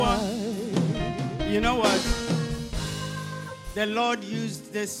You know what? The Lord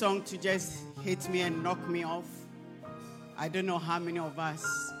used this song to just hit me and knock me off. I don't know how many of us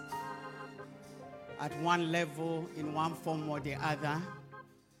at one level, in one form or the other,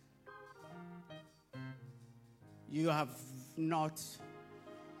 you have not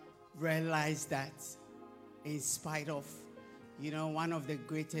realized that in spite of, one of the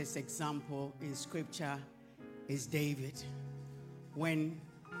greatest example in scripture is David. When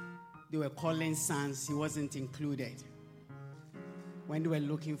they were calling sons, he wasn't included. When they were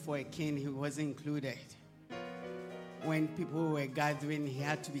looking for a king, he wasn't included. When people were gathering, he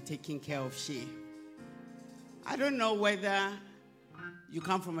had to be taking care of sheep. I don't know whether you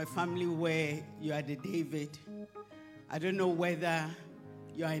come from a family where you are the David. I don't know whether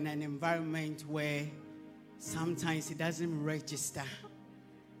you are in an environment where sometimes it doesn't register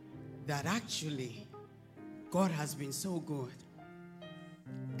that actually God has been so good.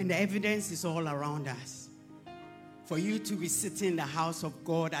 And the evidence is all around us. For you to be sitting in the house of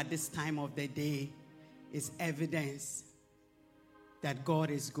God at this time of the day is evidence that God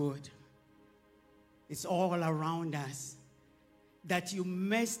is good. It's all around us. That you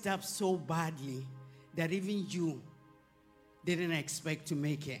messed up so badly that even you didn't expect to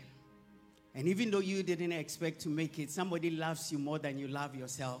make it. And even though you didn't expect to make it, somebody loves you more than you love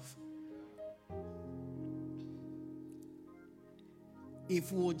yourself.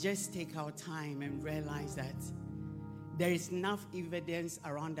 If we'll just take our time and realize that there is enough evidence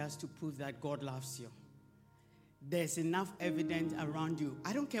around us to prove that God loves you. There's enough evidence around you.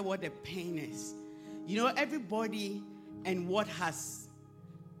 I don't care what the pain is. Everybody and what has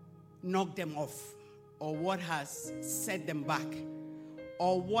knocked them off, or what has set them back,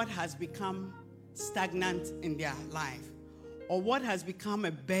 or what has become stagnant in their life, or what has become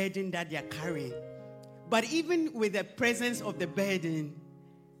a burden that they're carrying. But even with the presence of the burden,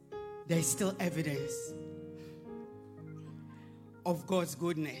 there's still evidence of God's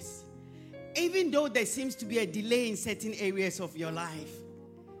goodness. Even though there seems to be a delay in certain areas of your life,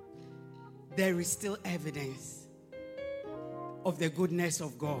 there is still evidence of the goodness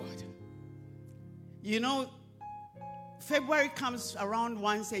of God. February comes around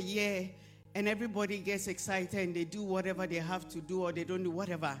once a year and everybody gets excited and they do whatever they have to do, or they don't do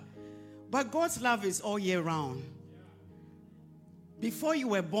whatever. But God's love is all year round. Before you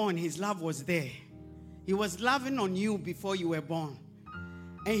were born, his love was there. He was loving on you before you were born.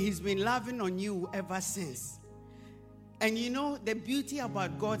 And he's been loving on you ever since. And the beauty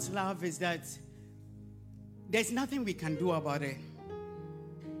about God's love is that there's nothing we can do about it.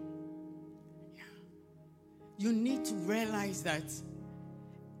 Yeah. You need to realize that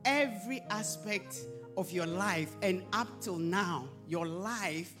every aspect of your life, and up till now, your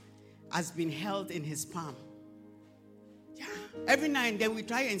life has been held in his palm. Yeah. Every now and then we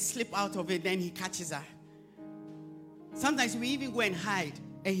try and slip out of it, then he catches us. Sometimes we even go and hide,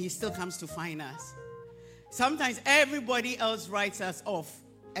 and he still comes to find us. Sometimes everybody else writes us off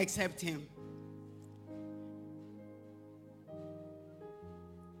except him.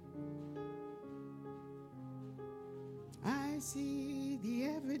 I see the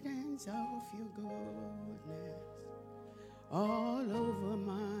evidence of your goodness all over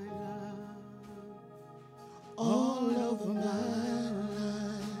my life, all over my life.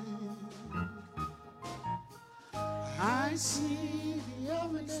 I see the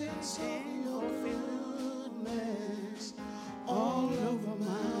evidence of your goodness all over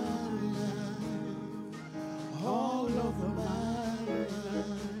my life, all over my life.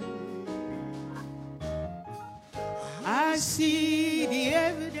 I see the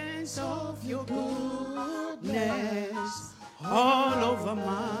evidence of your goodness all over my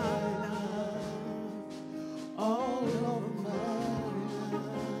life, all over my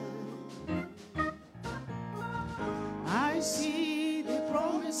life. I see the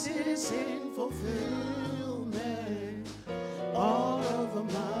promises in fulfillment all over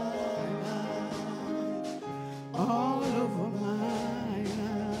my life, all over my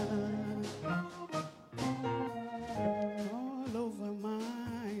life, all over my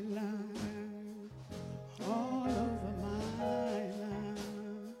life, all over my life,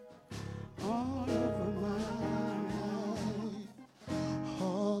 all over my life,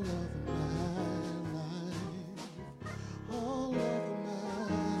 all over my life, all over my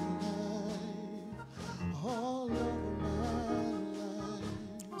life, all over my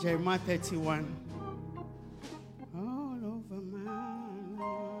life. Jeremiah 31. All over my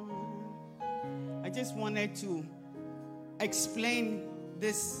life. I just wanted to explain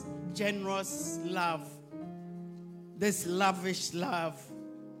this generous love, this lavish love.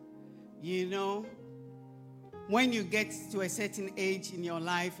 when you get to a certain age in your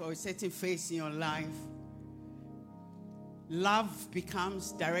life or a certain phase in your life, love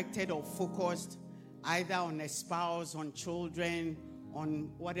becomes directed or focused either on a spouse, on children, on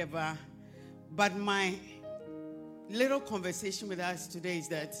whatever. But my little conversation with us today is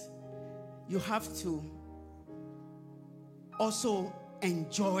that you have to also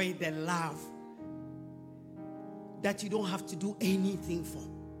enjoy the love that you don't have to do anything for.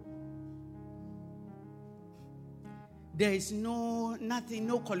 There is no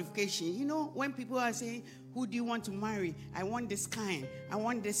qualification. You know, when people are saying, who do you want to marry? I want this kind. I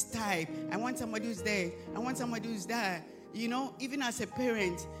want this type. I want somebody who's there. I want somebody who's there. You know, even as a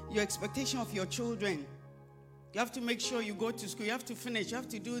parent, your expectation of your children, you have to make sure you go to school. You have to finish. You have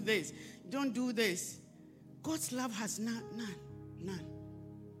to do this. Don't do this. God's love has none.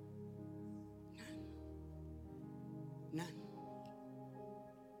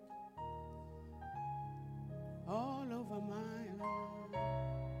 All over my life.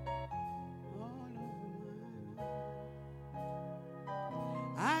 All over my life.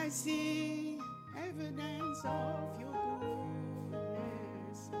 I see evidence of your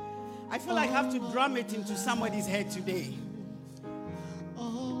goodness. I feel like I have to drum it into somebody's head today.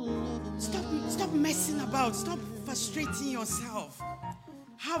 Stop messing about. Stop frustrating yourself.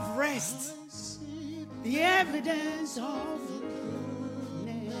 Have rest. The evidence of your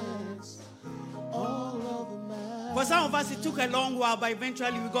goodness. For some of us, it took a long while, but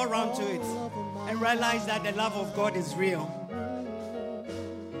eventually we got around to it and realized that the love of God is real.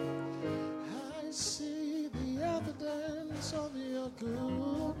 I see the evidence of your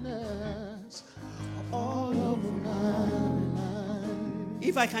goodness all over my life.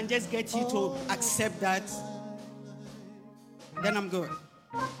 If I can just get you to accept that, then I'm good.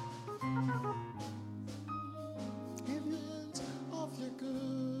 Evidence of your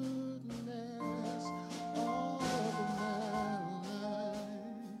goodness all over my life,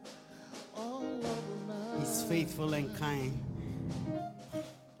 all over my life. He's faithful and kind.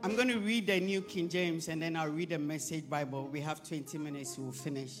 I'm going to read the New King James and then I'll read the Message Bible. We have 20 minutes, we'll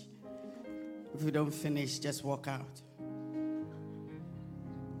finish. If we don't finish, just walk out.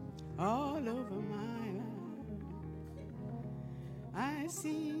 All over my life, I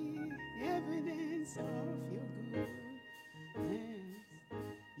see evidence of your goodness.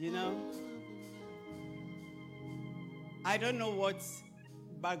 You know, I don't know what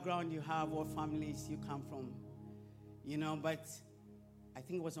background you have, what families you come from, you know, but I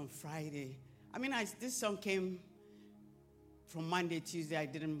think it was on Friday. I mean, this song came from Monday, Tuesday. I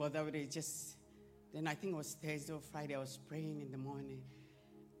didn't bother with it. Then I think it was Thursday or Friday. I was praying in the morning.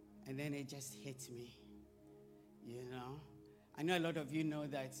 And then it just hit me, you know. I know a lot of you know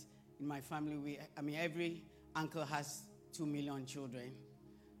that in my family, every uncle has 2 million children,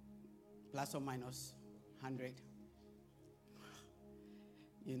 plus or minus 100,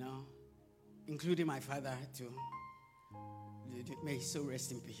 you know, including my father too. May he so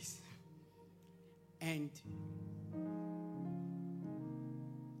rest in peace. And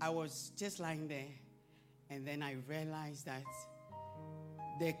I was just lying there, and then I realized that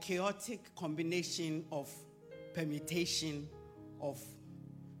the chaotic combination of permutation of,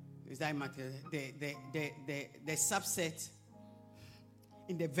 does that matter? The subset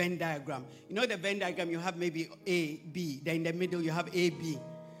in the Venn diagram. You know the Venn diagram, you have maybe A, B. Then in the middle, you have A, B.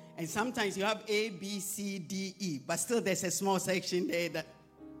 And sometimes you have A, B, C, D, E. But still there's a small section there that,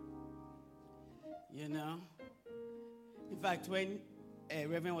 you know. In fact, when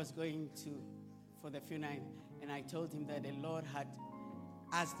Reverend was going for the funeral, and I told him that the Lord had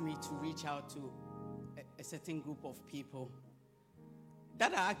asked me to reach out to a certain group of people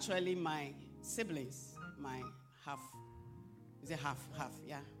that are actually my siblings, my half,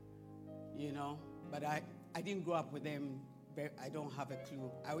 yeah, you know, but I didn't grow up with them. I don't have a clue.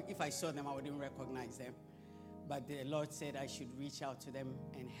 If I saw them, I wouldn't recognize them. But the Lord said I should reach out to them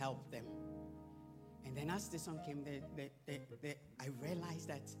and help them. And then as the song came, I realized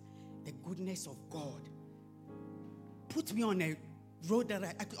that the goodness of God put me on a road that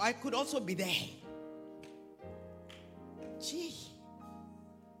I could also be there. Gee.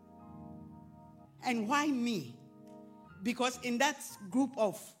 And why me? Because in that group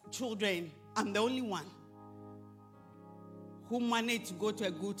of children, I'm the only one who managed to go to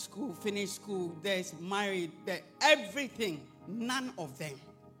a good school, finish school, there's married, everything. None of them.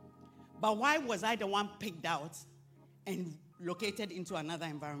 But why was I the one picked out and located into another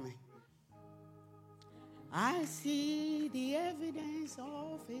environment? I see the evidence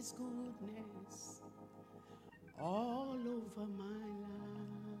of his goodness all over my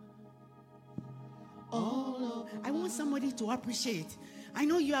life. I want somebody to appreciate. I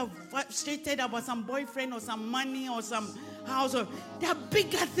know you are frustrated about some boyfriend or some money or some house. Or there are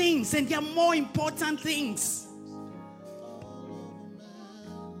bigger things and there are more important things.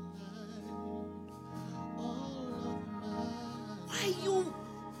 Why are you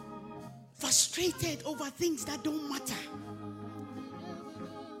frustrated over things that don't matter?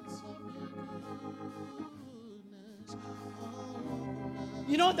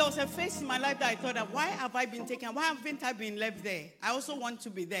 You know, there was a phase in my life that I thought that, why have I been taken? Why haven't I been left there? I also want to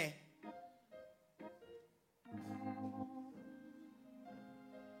be there.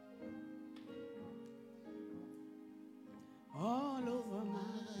 All over my life.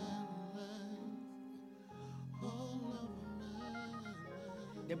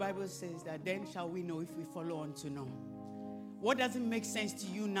 The Bible says that then shall we know if we follow on to know. What doesn't make sense to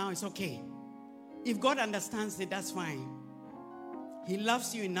you now is okay. If God understands it, that's fine. He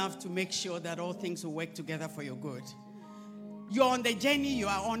loves you enough to make sure that all things will work together for your good. You're on the journey you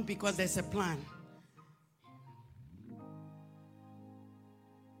are on because there's a plan.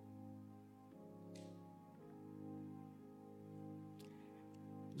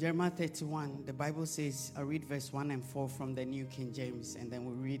 Jeremiah 31, the Bible says, I read verse 1 and 4 from the New King James, and then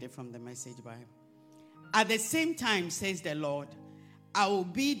we'll read it from the Message Bible. At the same time, says the Lord, I will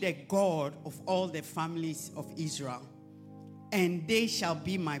be the God of all the families of Israel, and they shall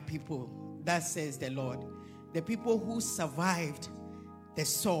be my people. That says the Lord. The people who survived the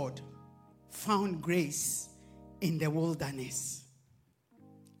sword found grace in the wilderness.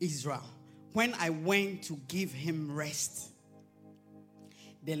 Israel, when I went to give him rest,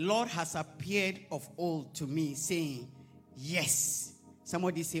 the Lord has appeared of old to me, saying, yes.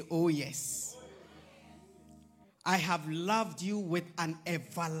 Somebody say, oh yes. I have loved you with an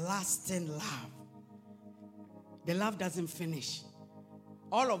everlasting love. The love doesn't finish.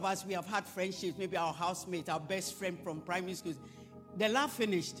 All of us, we have had friendships, maybe our housemate, our best friend from primary school. The love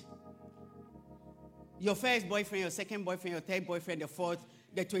finished. Your first boyfriend, your second boyfriend, your third boyfriend, the fourth,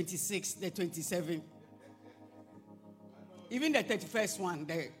 the 26th, the 27th. Even the 31st one,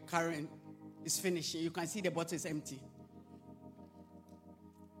 the current, is finishing. You can see the bottle is empty.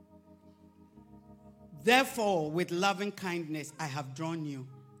 Therefore, with loving kindness, I have drawn you.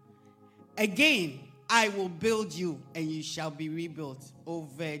 Again, I will build you, and you shall be rebuilt, O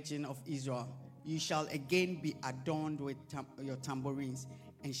Virgin of Israel. You shall again be adorned with your tambourines,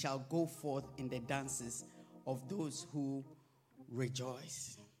 and shall go forth in the dances of those who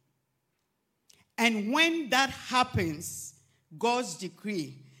rejoice. And when that happens, God's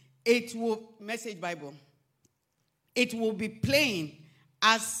decree, it will, Message Bible, it will be plain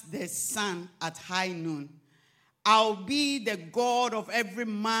as the sun at high noon. I'll be the God of every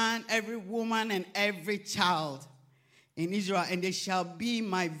man, every woman, and every child in Israel, and they shall be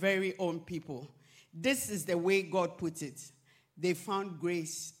my very own people. This is the way God put it. They found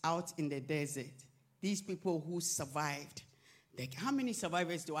grace out in the desert. These people who survived. How many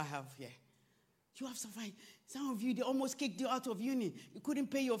survivors do I have here? You have survived. Some of you, they almost kicked you out of uni. You couldn't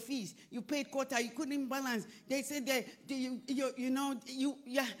pay your fees. You paid quota. You couldn't balance. They said that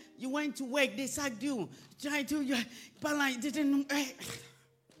you went to work. They sacked you. Tried to balance. Didn't.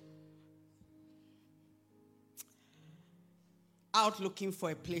 Out looking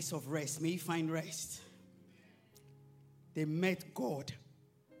for a place of rest. May you find rest. They met God.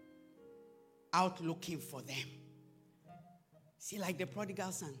 Out looking for them. See, like the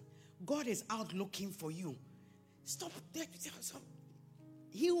prodigal son. God is out looking for you. Stop.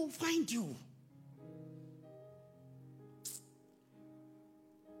 He will find you.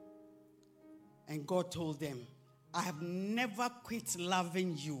 And God told them, I have never quit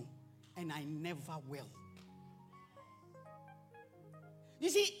loving you, and I never will. You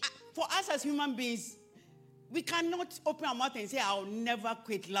see, for us as human beings, we cannot open our mouth and say, I'll never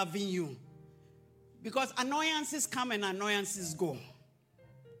quit loving you. Because annoyances come and annoyances go.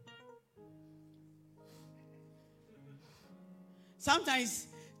 Sometimes,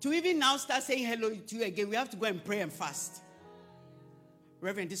 to even now start saying hello to you again, we have to go and pray and fast.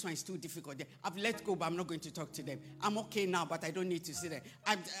 Reverend, this one is too difficult. I've let go, but I'm not going to talk to them. I'm okay now, but I don't need to sit there.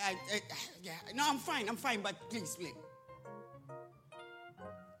 No, I'm fine, but please.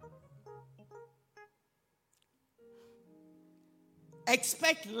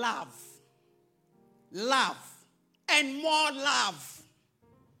 Expect love, and more love.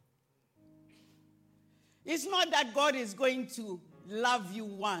 It's not that God is going to love you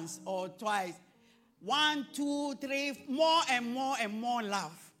once or twice. 1, 2, 3, more and more and more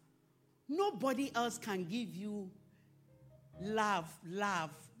love. Nobody else can give you love,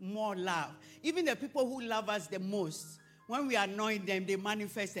 more love. Even the people who love us the most, when we annoy them, they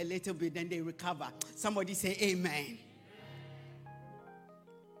manifest a little bit, then they recover. Somebody say amen.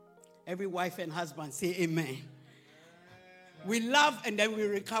 Every wife and husband say amen. We love and then we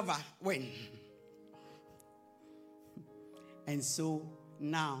recover. When? And so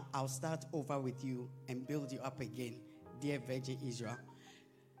now I'll start over with you and build you up again, dear Virgin Israel.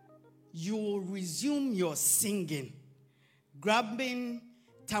 You will resume your singing, grabbing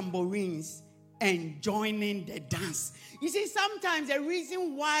tambourines and joining the dance. You see, sometimes the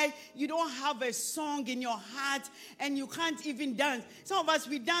reason why you don't have a song in your heart and you can't even dance. Some of us,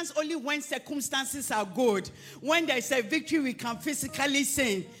 we dance only when circumstances are good. When there's a victory, we can physically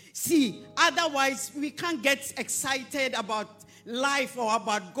sing. See, otherwise, we can't get excited about life or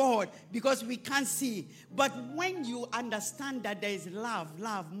about God because we can't see. But when you understand that there is love,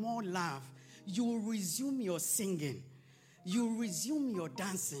 more love, you will resume your singing. You resume your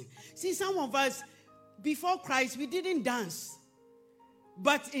dancing. See, some of us, before Christ, we didn't dance.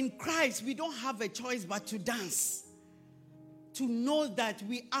 But in Christ, we don't have a choice but to dance. To know that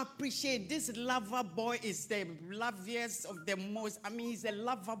we appreciate this lover boy is the loveliest of the most. I mean, he's a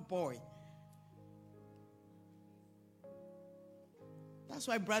lover boy. That's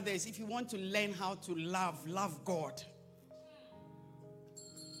why, brothers, if you want to learn how to love God.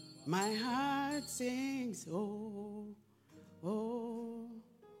 My heart sings, oh. Oh,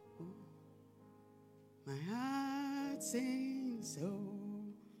 oh, my heart sings, oh.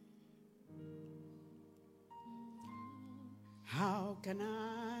 How can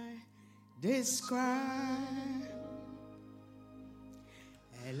I describe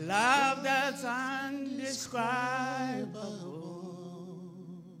a love that's undescribable?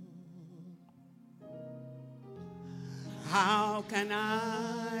 How can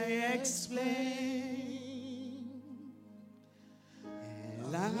I explain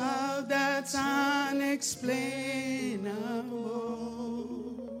love that's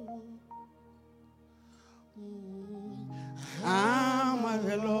unexplainable? I'm at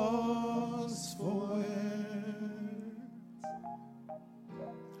a loss for words.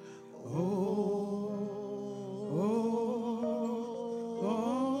 Oh,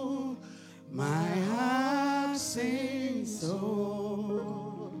 my heart sings so.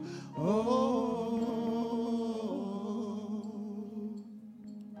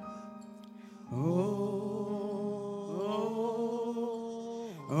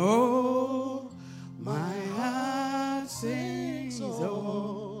 My heart sings,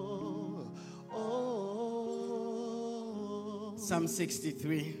 Psalm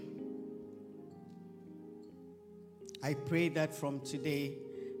 63. I pray that from today,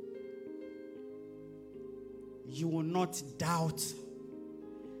 you will not doubt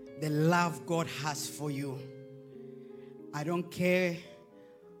the love God has for you. I don't care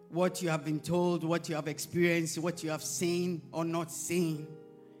what you have been told, what you have experienced, what you have seen or not seen.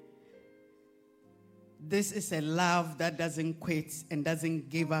 This is a love that doesn't quit and doesn't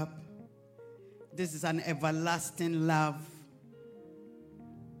give up. This is an everlasting love.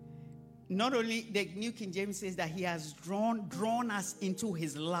 Not only, the New King James says that he has drawn us into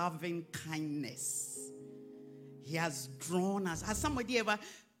his loving kindness. He has drawn us. Has somebody ever...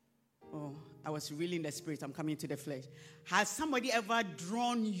 Oh, I was really in the spirit. I'm coming to the flesh. Has somebody ever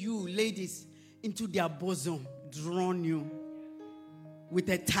drawn you, ladies, into their bosom? Drawn you with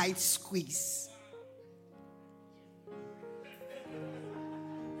a tight squeeze?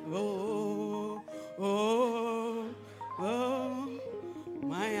 Oh, oh, oh,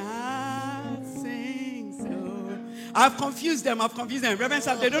 my heart sings. Oh. I've confused them. Reverend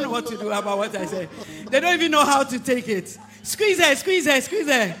Sam, they don't know what to do about what I said. They don't even know how to take it. Squeeze her.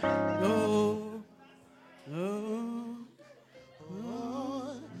 Oh, oh,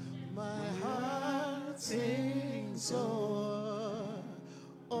 oh, my heart sings.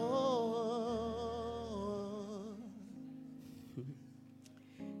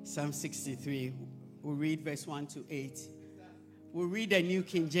 Psalm 63, we'll read verse 1 to 8. We'll read the New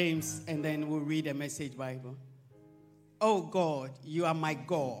King James and then we'll read the Message Bible. Oh God, you are my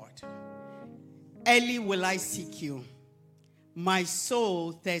God. Early will I seek you. My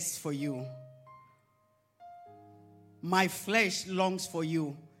soul thirsts for you. My flesh longs for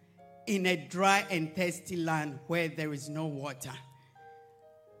you in a dry and thirsty land where there is no water.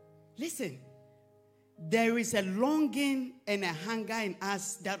 Listen. There is a longing and a hunger in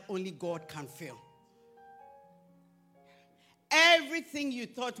us that only God can fill. Everything you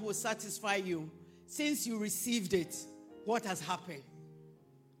thought would satisfy you, since you received it, what has happened?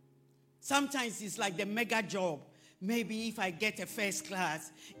 Sometimes it's like the mega job. Maybe if I get a first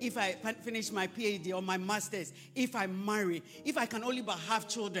class, if I finish my PhD or my master's, if I marry, if I can only but have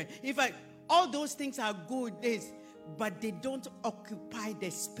children, all those things are good days, but they don't occupy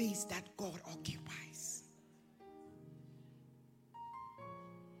the space that God occupies.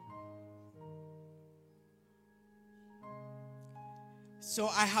 So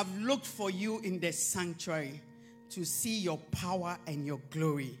I have looked for you in the sanctuary to see your power and your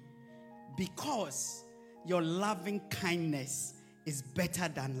glory, because your loving kindness is better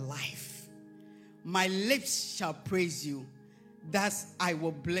than life. My lips shall praise you. Thus I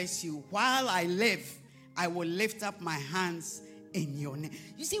will bless you. While I live, I will lift up my hands in your name.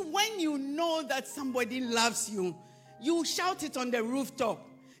 You see, when you know that somebody loves you, you shout it on the rooftop.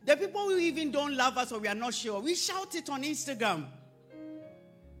 The people who even don't love us or we are not sure, we shout it on Instagram.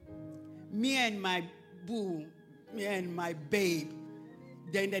 Me and my boo, me and my babe.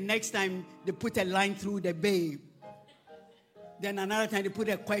 Then the next time they put a line through the babe. Then another time they put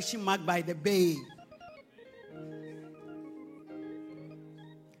a question mark by the babe.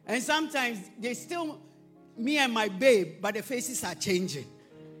 And sometimes they still, me and my babe, but the faces are changing.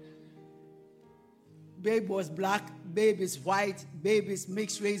 Babe was black, babe is white, babe is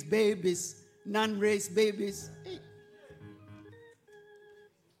mixed race, babe is non-race, babies.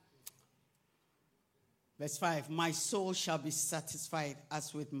 Verse 5, my soul shall be satisfied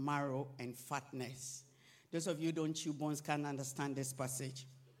as with marrow and fatness. Those of you who don't chew bones can't understand this passage.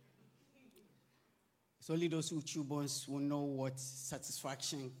 It's only those who chew bones will know what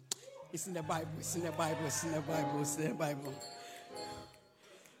satisfaction. It's in the Bible, it's in the Bible, it's in the Bible, it's in the Bible.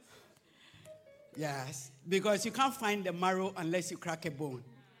 Yes, because you can't find the marrow unless you crack a bone.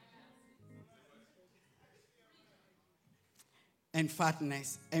 And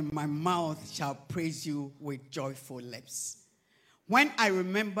fatness, and my mouth shall praise you with joyful lips. When I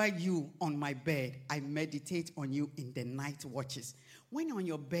remember you on my bed, I meditate on you in the night watches. When you're on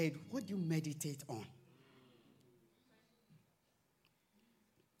your bed, what do you meditate on?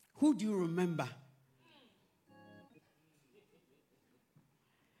 Who do you remember?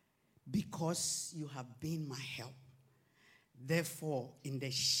 Because you have been my help. Therefore, in the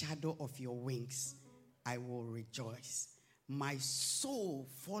shadow of your wings, I will rejoice. My soul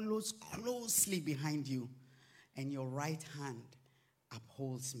follows closely behind you, and your right hand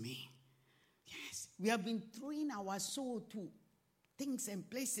upholds me. Yes, we have been throwing our soul to things and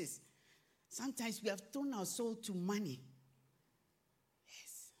places. Sometimes we have thrown our soul to money.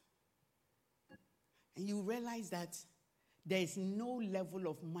 Yes. And you realize that there is no level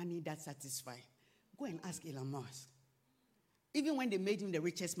of money that satisfies. Go and ask Elon Musk. Even when they made him the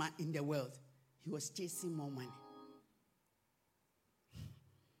richest man in the world, he was chasing more money.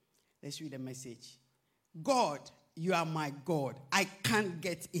 Let's read the message. God, you are my God. I can't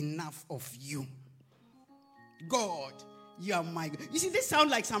get enough of you. God, you are my God. You see, this sounds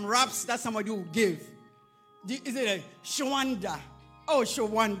like some raps that somebody will give. Is it a Shawanda? Oh,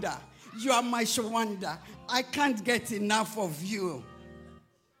 Shawanda. You are my Shawanda. I can't get enough of you.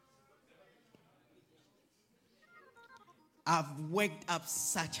 I've worked up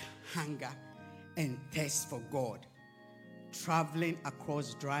such hunger and thirst for God, traveling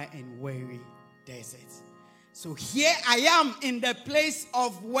across dry and weary deserts. So here I am in the place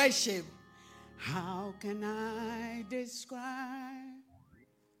of worship. How can I describe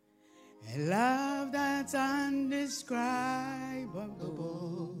a love that's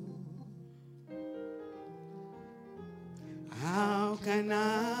undescribable? How can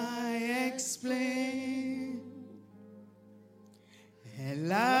I explain a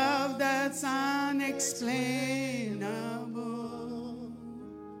love that's unexplainable?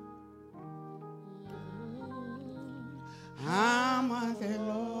 I'm at a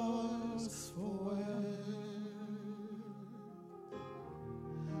loss for words.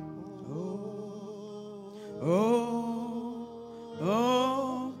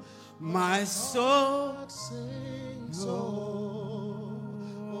 Oh, my soul sings.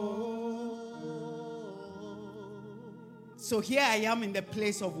 So here I am in the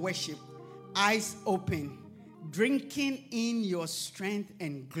place of worship, eyes open, drinking in your strength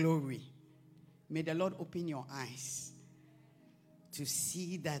and glory. May the Lord open your eyes to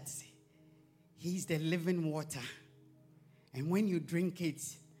see that He's the living water. And when you drink it,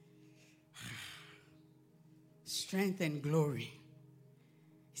 strength and glory.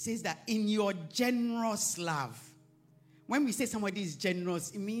 He says that in your generous love. When we say somebody is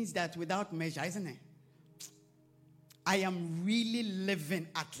generous, it means that without measure, isn't it? I am really living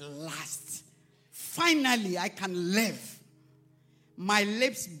at last. Finally, I can live. My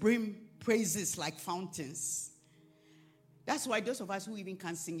lips bring praises like fountains. That's why those of us who even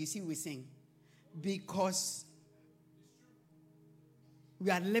can't sing, you see, we sing. Because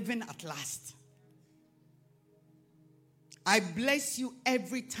we are living at last. I bless you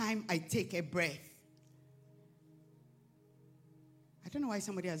every time I take a breath. I don't know why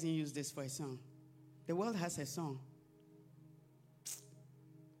somebody hasn't used this for a song. The world has a song.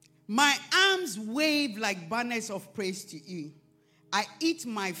 My arms wave like banners of praise to you. I eat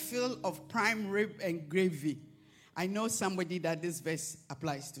my fill of prime rib and gravy. I know somebody that this verse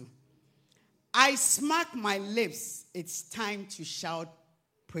applies to. I smack my lips. It's time to shout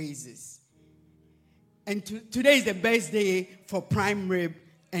praises. And today is the best day for prime rib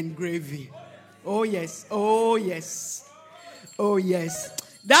and gravy. Oh, yes. Oh, yes. Oh, yes.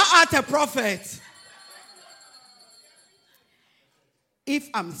 Thou art a prophet. If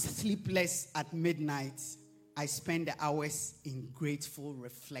I'm sleepless at midnight, I spend the hours in grateful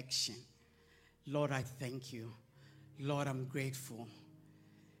reflection. Lord, I thank you. Lord, I'm grateful.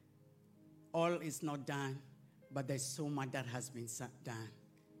 All is not done, but there's so much that has been done.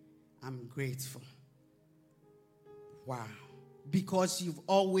 I'm grateful. Wow. Because you've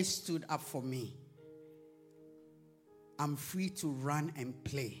always stood up for me. I'm free to run and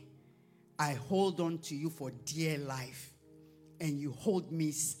play. I hold on to you for dear life. And you hold me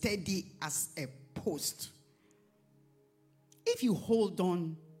steady as a post. If you hold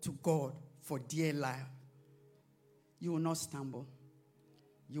on to God for dear life, you will not stumble.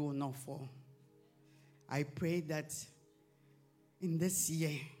 You will not fall. I pray that in this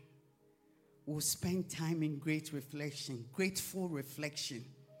year, we'll spend time in great reflection, grateful reflection,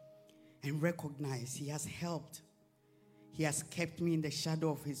 and recognize He has helped. He has kept me in the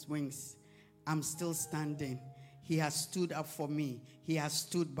shadow of His wings. I'm still standing. He has stood up for me. He has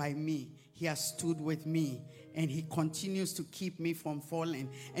stood by me. He has stood with me. And He continues to keep me from falling.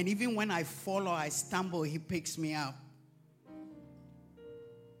 And even when I fall or I stumble, He picks me up.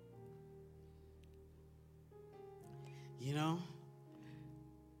 You know,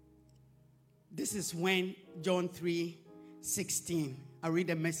 this is when John 3:16, I read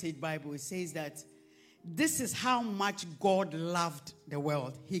the Message Bible. It says that this is how much God loved the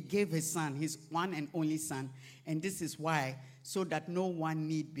world. He gave His Son, His one and only Son. And this is why, so that no one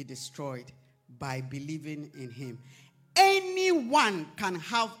need be destroyed by believing in Him. Anyone can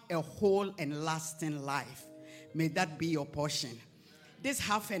have a whole and lasting life. May that be your portion. This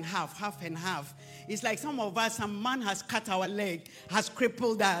half and half. It's like some of us, some man has cut our leg, has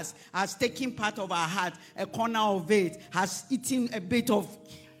crippled us, has taken part of our heart, a corner of it, has eaten a bit of.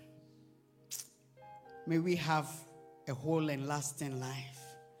 May we have a whole and lasting life.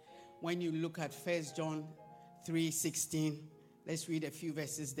 When you look at 1 John 3:16, let's read a few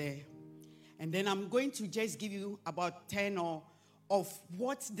verses there. And then I'm going to just give you about 10 of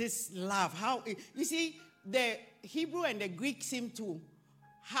what this love, how it, you see, the Hebrew and the Greek seem to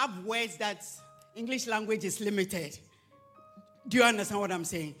have words that English language is limited. Do you understand what I'm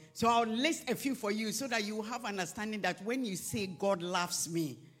saying? So I'll list a few for you so that you have understanding that when you say God loves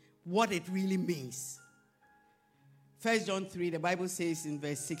me, what it really means. 1 John 3, the Bible says in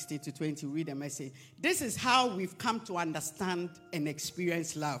verse 16 to 20, read the Message. This is how we've come to understand and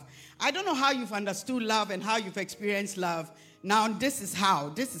experience love. I don't know how you've understood love and how you've experienced love. Now, this is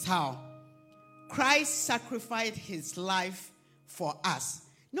how. Christ sacrificed His life for us.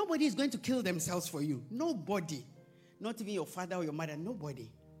 Nobody is going to kill themselves for you. Nobody. Not even your father or your mother. Nobody.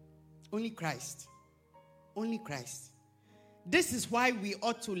 Only Christ. Only Christ. This is why we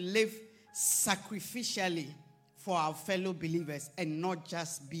ought to live sacrificially for our fellow believers and not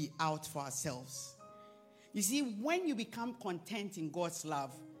just be out for ourselves. You see, when you become content in God's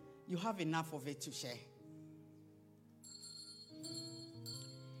love, you have enough of it to share.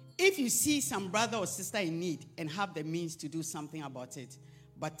 If you see some brother or sister in need and have the means to do something about it,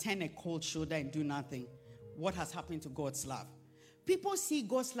 but turn a cold shoulder and do nothing, what has happened to God's love? People see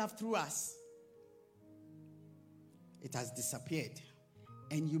God's love through us. It has disappeared.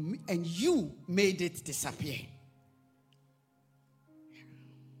 And you made it disappear.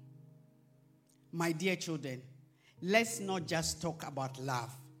 My dear children, let's not just talk about love.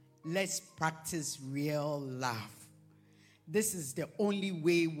 Let's practice real love. This is the only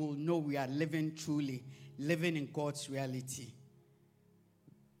way we'll know we are living truly, living in God's reality.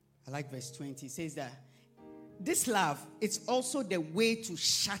 I like verse 20. It says that this love is also the way to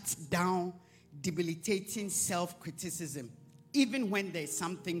shut down debilitating self-criticism, even when there's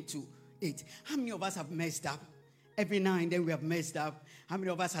something to it. How many of us have messed up? Every now and then we have messed up. How many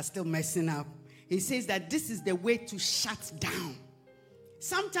of us are still messing up? He says that this is the way to shut down.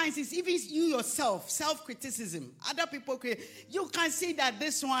 Sometimes it's even you yourself, self-criticism. Other people, you can see that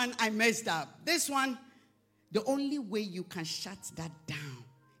this one, I messed up. This one, the only way you can shut that down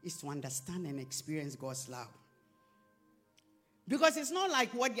is to understand and experience God's love. Because it's not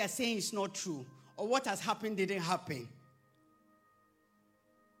like what you're saying is not true or what has happened didn't happen.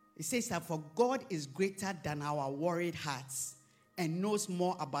 It says that for God is greater than our worried hearts and knows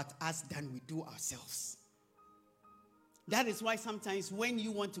more about us than we do ourselves. That is why sometimes when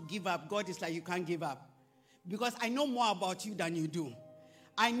you want to give up, God is like, you can't give up. Because I know more about you than you do.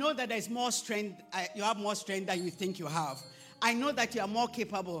 I know that there's more strength. You have more strength than you think you have. I know that you are more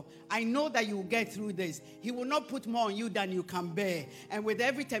capable. I know that you will get through this. He will not put more on you than you can bear. And with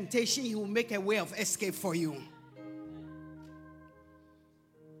every temptation, he will make a way of escape for you.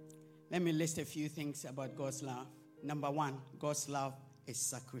 Let me list a few things about God's love. Number one, God's love is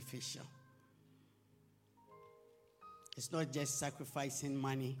sacrificial. It's not just sacrificing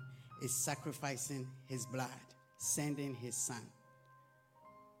money. It's sacrificing his blood, sending his son.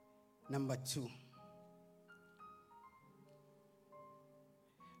 Number two,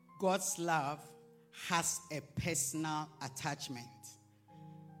 God's love has a personal attachment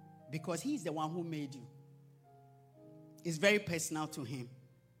because he's the one who made you. It's very personal to him.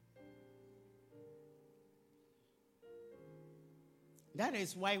 That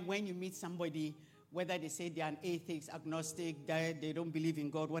is why when you meet somebody, whether they say they are an atheist, agnostic, they don't believe in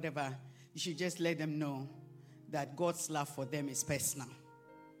God, whatever, you should just let them know that God's love for them is personal.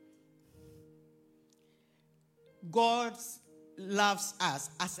 God loves us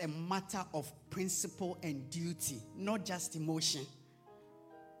as a matter of principle and duty, not just emotion.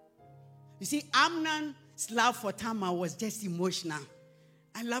 You see, Amnon's love for Tamar was just emotional.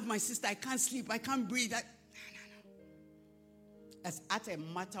 I love my sister. I can't sleep. I can't breathe. No. As at a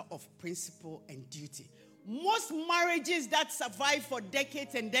matter of principle and duty. Most marriages that survive for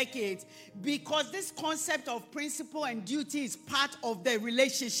decades and decades because this concept of principle and duty is part of the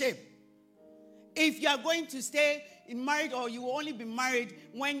relationship. If you are going to stay in marriage or you will only be married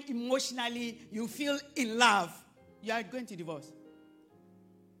when emotionally you feel in love, you are going to divorce.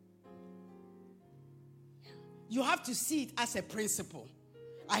 You have to see it as a principle.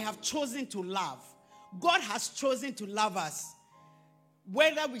 I have chosen to love. God has chosen to love us.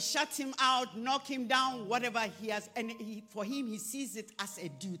 Whether we shut him out, knock him down, whatever he has, and for him, he sees it as a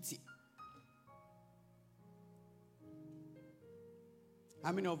duty.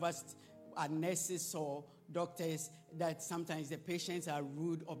 How many of us are nurses or doctors that sometimes the patients are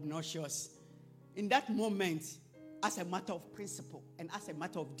rude, obnoxious? In that moment, as a matter of principle and as a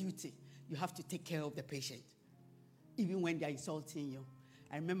matter of duty, you have to take care of the patient, even when they are insulting you.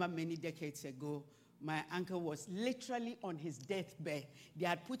 I remember many decades ago, my uncle was literally on his deathbed. They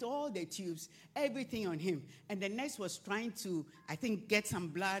had put all the tubes, everything on him. And the nurse was trying to, I think, get some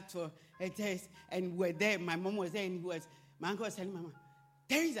blood for a test. And we're there. My mom was there. And my uncle was telling my mom,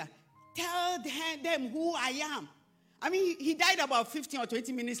 Teresa, tell them who I am. I mean, he died about 15 or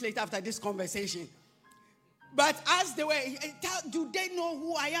 20 minutes later after this conversation. But as they were, do they know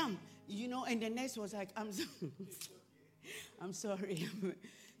who I am? You know, and the nurse was like, I'm sorry.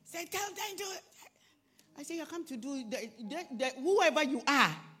 Said, tell them to... I say, you come to do whoever you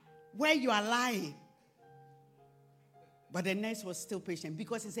are, where you are lying. But the nurse was still patient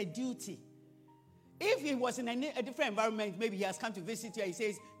because it's a duty. If he was in a different environment, maybe he has come to visit you and he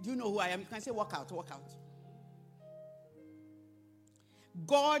says, do you know who I am? You can say, walk out, walk out.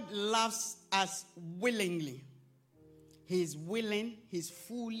 God loves us willingly. He is willing, he's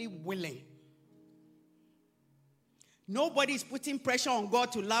fully willing. Nobody is putting pressure on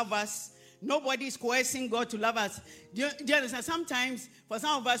God to love us. Nobody is coercing God to love us. Do you understand? Sometimes, for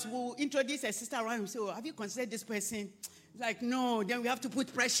some of us, we'll introduce a sister around and say, oh, have you considered this person? Like, no. Then we have to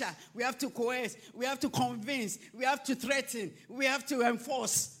put pressure. We have to coerce. We have to convince. We have to threaten. We have to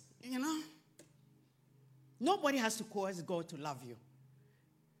enforce. You know? Nobody has to coerce God to love you.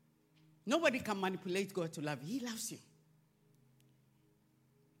 Nobody can manipulate God to love you. He loves you.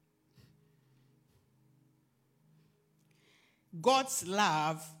 God's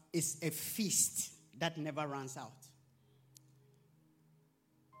love is a feast that never runs out.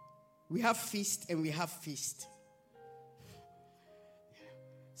 We have feast and we have feast.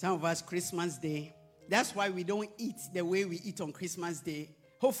 Some of us, Christmas Day, that's why we don't eat the way we eat on Christmas Day,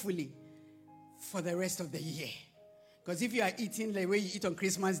 hopefully, for the rest of the year. Because if you are eating the way you eat on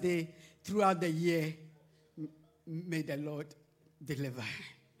Christmas Day throughout the year, may the Lord deliver.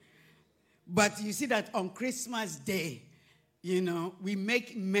 But you see that on Christmas Day, you know, we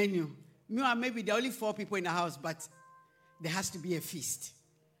make menu. Maybe there are only 4 people in the house, but there has to be a feast.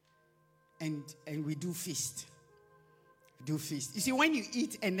 And we do feast. Do feast. You see, when you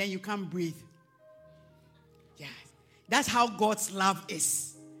eat and then you can't breathe. Yeah. That's how God's love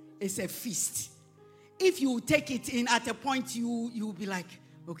is. It's a feast. If you take it in at a point, you'll be like,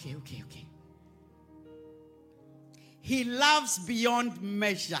 okay. He loves beyond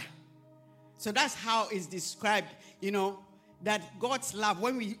measure. So that's how it's described, you know. That God's love,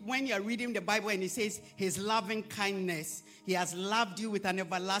 when you're reading the Bible and it says his loving kindness, he has loved you with an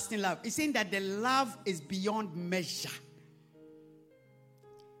everlasting love. It's saying that the love is beyond measure.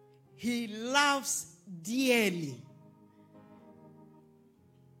 He loves dearly.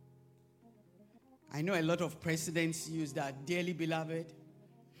 I know a lot of presidents use that, dearly beloved.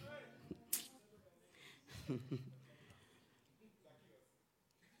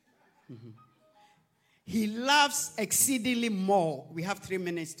 He loves exceedingly more. We have 3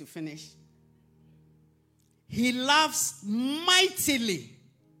 minutes to finish. He loves mightily.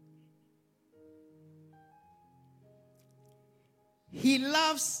 He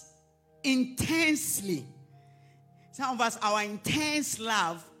loves intensely. Some of us, our intense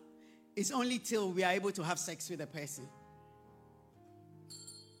love is only till we are able to have sex with a person.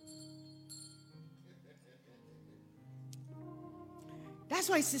 That's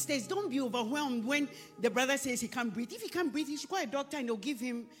why, sisters, don't be overwhelmed when the brother says he can't breathe. If he can't breathe, he should call a doctor and they'll give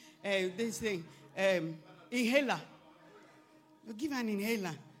him this thing, inhaler. They'll give an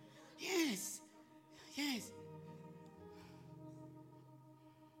inhaler. Yes.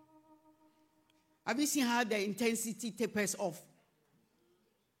 Have you seen how the intensity tapers off?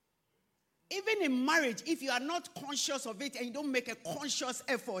 Even in marriage, if you are not conscious of it and you don't make a conscious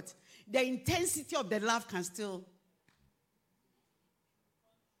effort, the intensity of the love can still.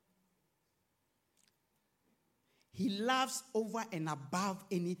 He loves over and above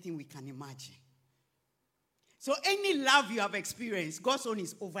anything we can imagine. So any love you have experienced, God's own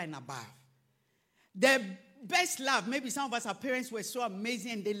is over and above. The best love, maybe some of us, our parents were so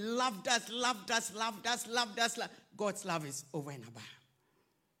amazing and they loved us. God's love is over and above.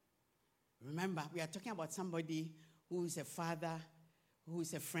 Remember, we are talking about somebody who is a father, who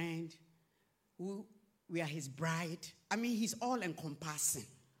is a friend, who we are his bride. I mean, he's all encompassing.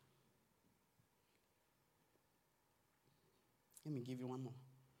 Let me give you one more.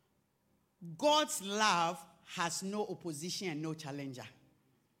 God's love has no opposition and no challenger.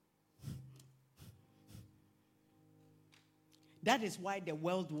 That is why the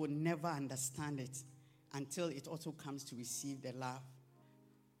world will never understand it until it also comes to receive the love.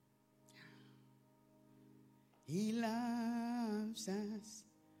 He loves us.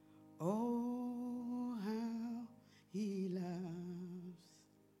 Oh, how he loves.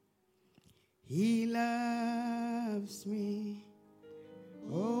 He loves me.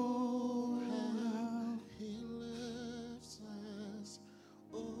 Oh, how he loves us.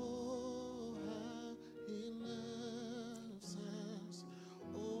 Oh, how he loves us.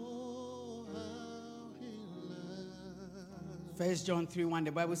 Oh, how he loves. 1 John 3:1,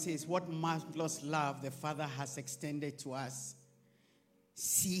 the Bible says, what marvelous love the Father has extended to us.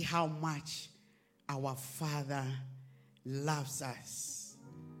 See how much our Father loves us.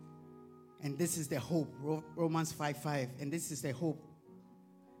 And this is the hope, Romans 5:5. And this is the hope.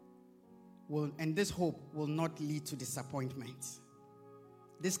 And this hope will not lead to disappointment.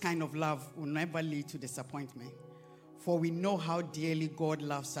 This kind of love will never lead to disappointment. For we know how dearly God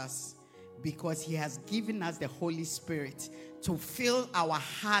loves us, because he has given us the Holy Spirit to fill our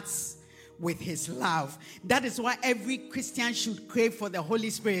hearts with his love. That is why every Christian should crave for the Holy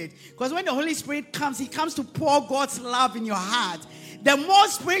Spirit. Because when the Holy Spirit comes, he comes to pour God's love in your heart. The more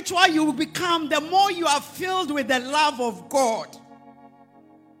spiritual you will become, the more you are filled with the love of God.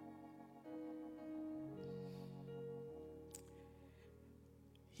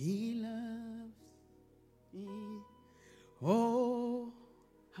 He loves me. Oh,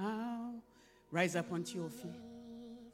 how. Rise up onto your feet.